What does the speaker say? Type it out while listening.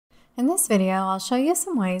In this video, I'll show you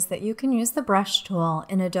some ways that you can use the brush tool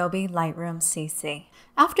in Adobe Lightroom CC.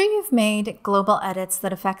 After you've made global edits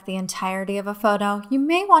that affect the entirety of a photo, you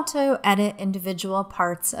may want to edit individual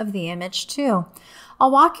parts of the image too. I'll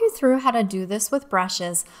walk you through how to do this with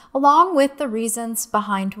brushes, along with the reasons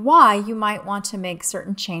behind why you might want to make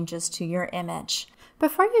certain changes to your image.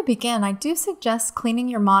 Before you begin, I do suggest cleaning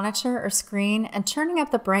your monitor or screen and turning up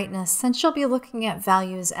the brightness since you'll be looking at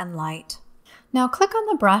values and light. Now click on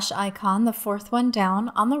the brush icon, the fourth one down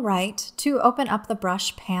on the right, to open up the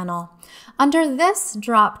brush panel. Under this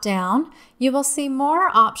drop down, you will see more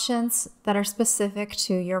options that are specific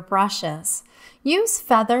to your brushes. Use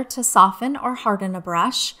feather to soften or harden a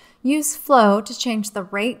brush. Use flow to change the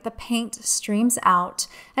rate the paint streams out,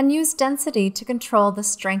 and use density to control the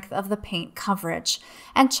strength of the paint coverage.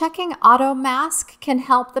 And checking auto mask can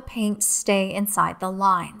help the paint stay inside the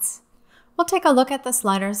lines. We'll take a look at the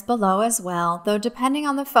sliders below as well, though depending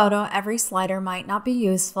on the photo, every slider might not be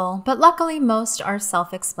useful, but luckily most are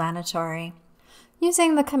self-explanatory.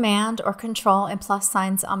 Using the Command or Control and plus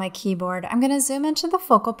signs on my keyboard, I'm going to zoom into the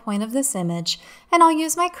focal point of this image, and I'll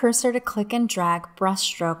use my cursor to click and drag brush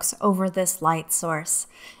strokes over this light source.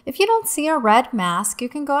 If you don't see a red mask, you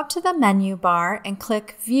can go up to the menu bar and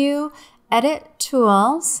click View, Edit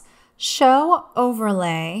Tools, Show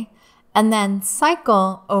Overlay, and then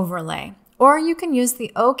Cycle Overlay. Or you can use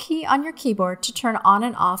the O key on your keyboard to turn on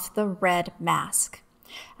and off the red mask.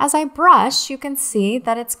 As I brush, you can see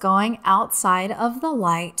that it's going outside of the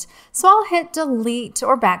light, so I'll hit Delete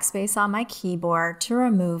or Backspace on my keyboard to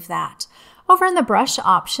remove that. Over in the brush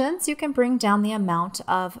options, you can bring down the amount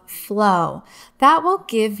of flow. That will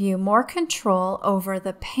give you more control over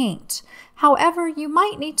the paint. However, you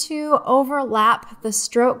might need to overlap the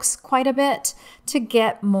strokes quite a bit to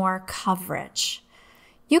get more coverage.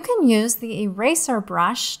 You can use the eraser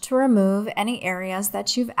brush to remove any areas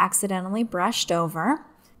that you've accidentally brushed over.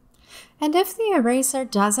 And if the eraser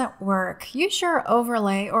doesn't work, use your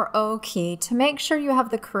overlay or O key to make sure you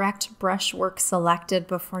have the correct brushwork selected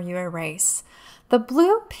before you erase. The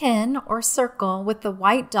blue pin or circle with the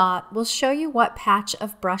white dot will show you what patch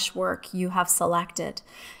of brushwork you have selected.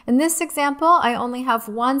 In this example, I only have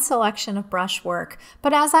one selection of brushwork,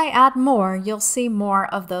 but as I add more, you'll see more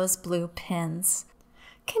of those blue pins.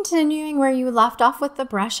 Continuing where you left off with the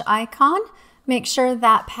brush icon, make sure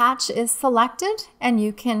that patch is selected and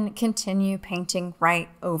you can continue painting right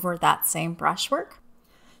over that same brushwork.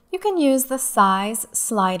 You can use the size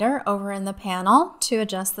slider over in the panel to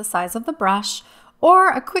adjust the size of the brush, or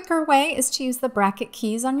a quicker way is to use the bracket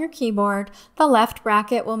keys on your keyboard. The left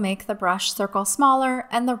bracket will make the brush circle smaller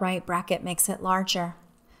and the right bracket makes it larger.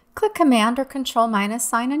 Click Command or Control minus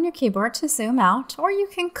sign on your keyboard to zoom out, or you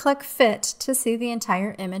can click Fit to see the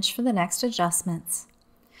entire image for the next adjustments.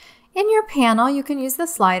 In your panel, you can use the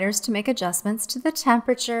sliders to make adjustments to the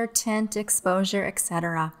temperature, tint, exposure,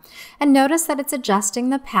 etc. And notice that it's adjusting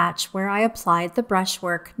the patch where I applied the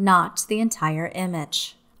brushwork, not the entire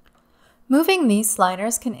image. Moving these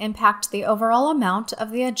sliders can impact the overall amount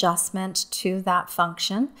of the adjustment to that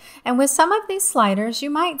function, and with some of these sliders, you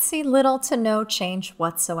might see little to no change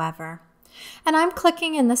whatsoever. And I'm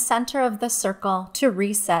clicking in the center of the circle to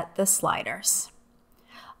reset the sliders.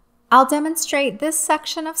 I'll demonstrate this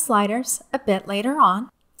section of sliders a bit later on.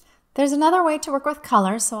 There's another way to work with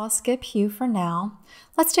color, so I'll skip hue for now.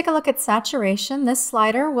 Let's take a look at saturation. This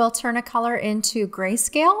slider will turn a color into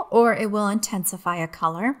grayscale, or it will intensify a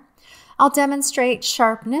color. I'll demonstrate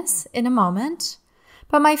sharpness in a moment,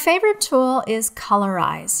 but my favorite tool is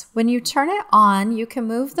Colorize. When you turn it on, you can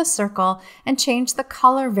move the circle and change the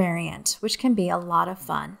color variant, which can be a lot of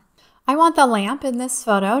fun. I want the lamp in this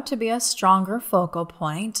photo to be a stronger focal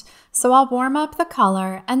point, so I'll warm up the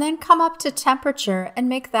color and then come up to temperature and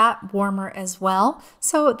make that warmer as well,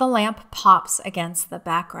 so the lamp pops against the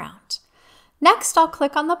background. Next, I'll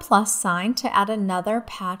click on the plus sign to add another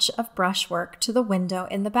patch of brushwork to the window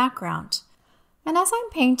in the background. And as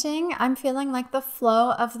I'm painting, I'm feeling like the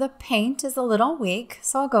flow of the paint is a little weak,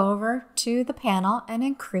 so I'll go over to the panel and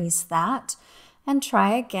increase that and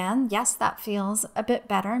try again. Yes, that feels a bit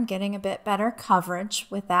better. I'm getting a bit better coverage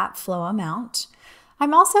with that flow amount.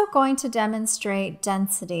 I'm also going to demonstrate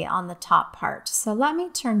density on the top part. So let me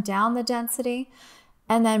turn down the density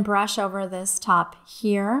and then brush over this top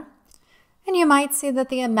here. And you might see that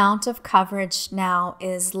the amount of coverage now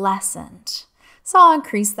is lessened. So I'll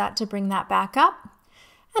increase that to bring that back up.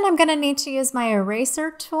 And I'm going to need to use my eraser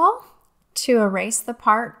tool to erase the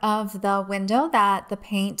part of the window that the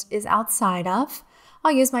paint is outside of.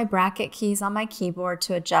 I'll use my bracket keys on my keyboard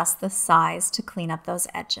to adjust the size to clean up those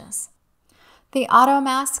edges. The auto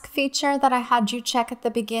mask feature that I had you check at the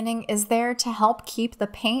beginning is there to help keep the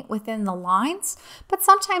paint within the lines, but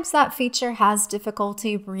sometimes that feature has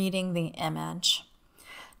difficulty reading the image.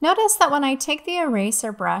 Notice that when I take the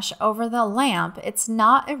eraser brush over the lamp, it's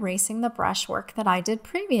not erasing the brushwork that I did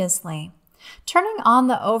previously. Turning on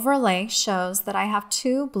the overlay shows that I have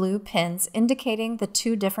two blue pins indicating the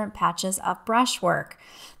two different patches of brushwork.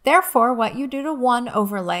 Therefore, what you do to one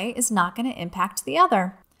overlay is not going to impact the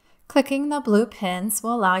other. Clicking the blue pins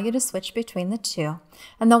will allow you to switch between the two,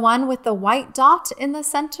 and the one with the white dot in the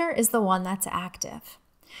center is the one that's active.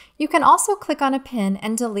 You can also click on a pin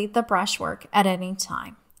and delete the brushwork at any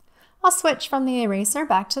time. I'll switch from the eraser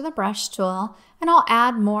back to the brush tool, and I'll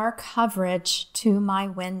add more coverage to my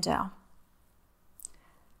window.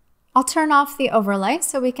 I'll turn off the overlay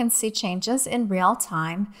so we can see changes in real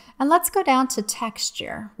time, and let's go down to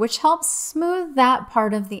texture, which helps smooth that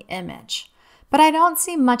part of the image. But I don't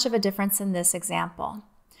see much of a difference in this example.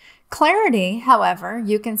 Clarity, however,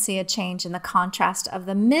 you can see a change in the contrast of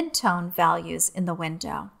the mid-tone values in the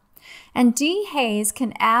window. And dehaze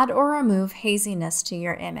can add or remove haziness to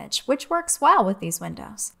your image, which works well with these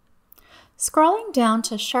windows. Scrolling down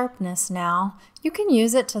to sharpness now, you can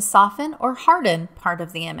use it to soften or harden part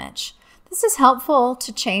of the image. This is helpful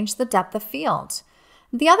to change the depth of field.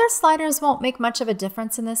 The other sliders won't make much of a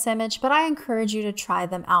difference in this image, but I encourage you to try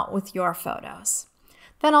them out with your photos.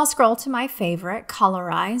 Then I'll scroll to my favorite,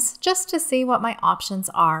 Colorize, just to see what my options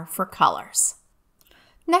are for colors.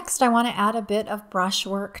 Next, I want to add a bit of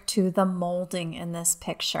brushwork to the molding in this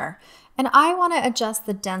picture, and I want to adjust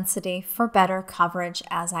the density for better coverage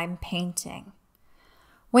as I'm painting.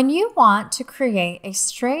 When you want to create a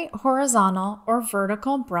straight horizontal or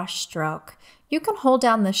vertical brush stroke, you can hold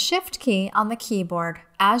down the Shift key on the keyboard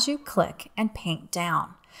as you click and paint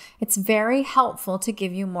down. It's very helpful to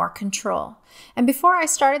give you more control. And before I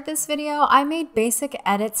started this video, I made basic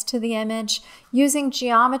edits to the image using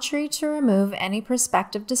geometry to remove any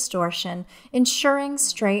perspective distortion, ensuring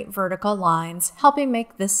straight vertical lines, helping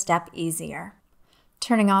make this step easier.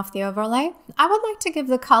 Turning off the overlay, I would like to give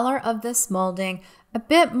the color of this molding a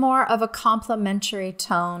bit more of a complementary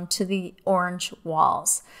tone to the orange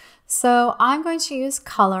walls. So I'm going to use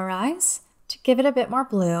Colorize to give it a bit more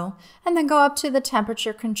blue, and then go up to the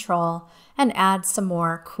temperature control and add some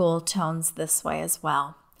more cool tones this way as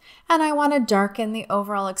well. And I want to darken the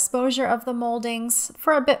overall exposure of the moldings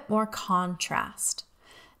for a bit more contrast.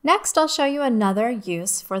 Next, I'll show you another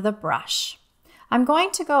use for the brush. I'm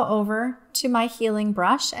going to go over to my healing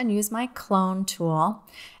brush and use my clone tool,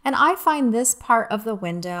 and I find this part of the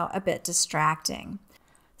window a bit distracting.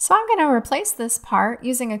 So I'm going to replace this part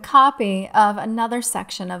using a copy of another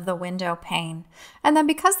section of the window pane. And then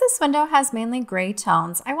because this window has mainly gray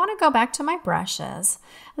tones, I want to go back to my brushes,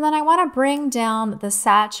 and then I want to bring down the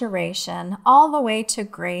saturation all the way to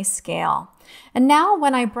grayscale. And now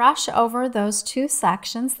when I brush over those two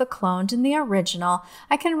sections, the cloned and the original,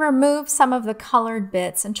 I can remove some of the colored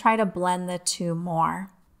bits and try to blend the two more.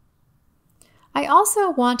 I also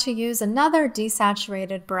want to use another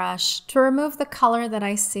desaturated brush to remove the color that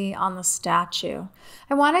I see on the statue.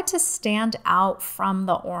 I want it to stand out from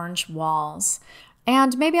the orange walls.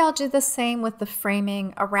 And maybe I'll do the same with the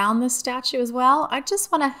framing around the statue as well. I just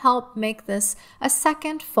want to help make this a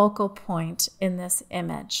second focal point in this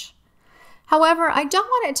image. However, I don't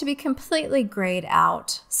want it to be completely grayed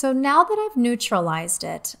out. So now that I've neutralized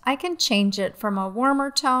it, I can change it from a warmer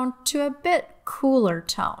tone to a bit cooler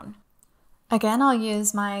tone. Again, I'll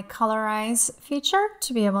use my Colorize feature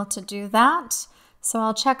to be able to do that. So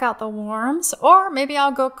I'll check out the warms, or maybe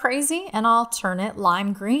I'll go crazy and I'll turn it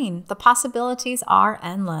lime green. The possibilities are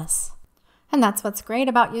endless. And that's what's great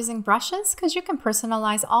about using brushes, because you can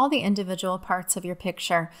personalize all the individual parts of your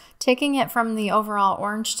picture, taking it from the overall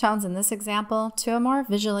orange tones in this example to a more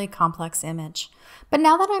visually complex image. But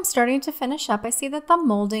now that I'm starting to finish up, I see that the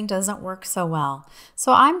molding doesn't work so well.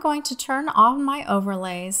 So I'm going to turn on my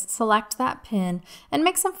overlays, select that pin, and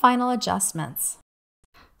make some final adjustments.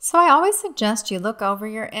 So I always suggest you look over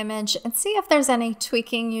your image and see if there's any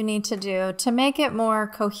tweaking you need to do to make it more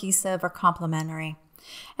cohesive or complementary.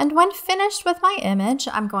 And when finished with my image,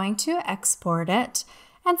 I'm going to export it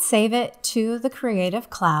and save it to the Creative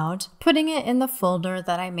Cloud, putting it in the folder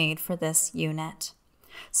that I made for this unit.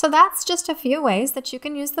 So that's just a few ways that you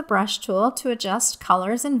can use the brush tool to adjust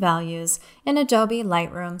colors and values in Adobe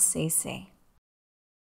Lightroom CC.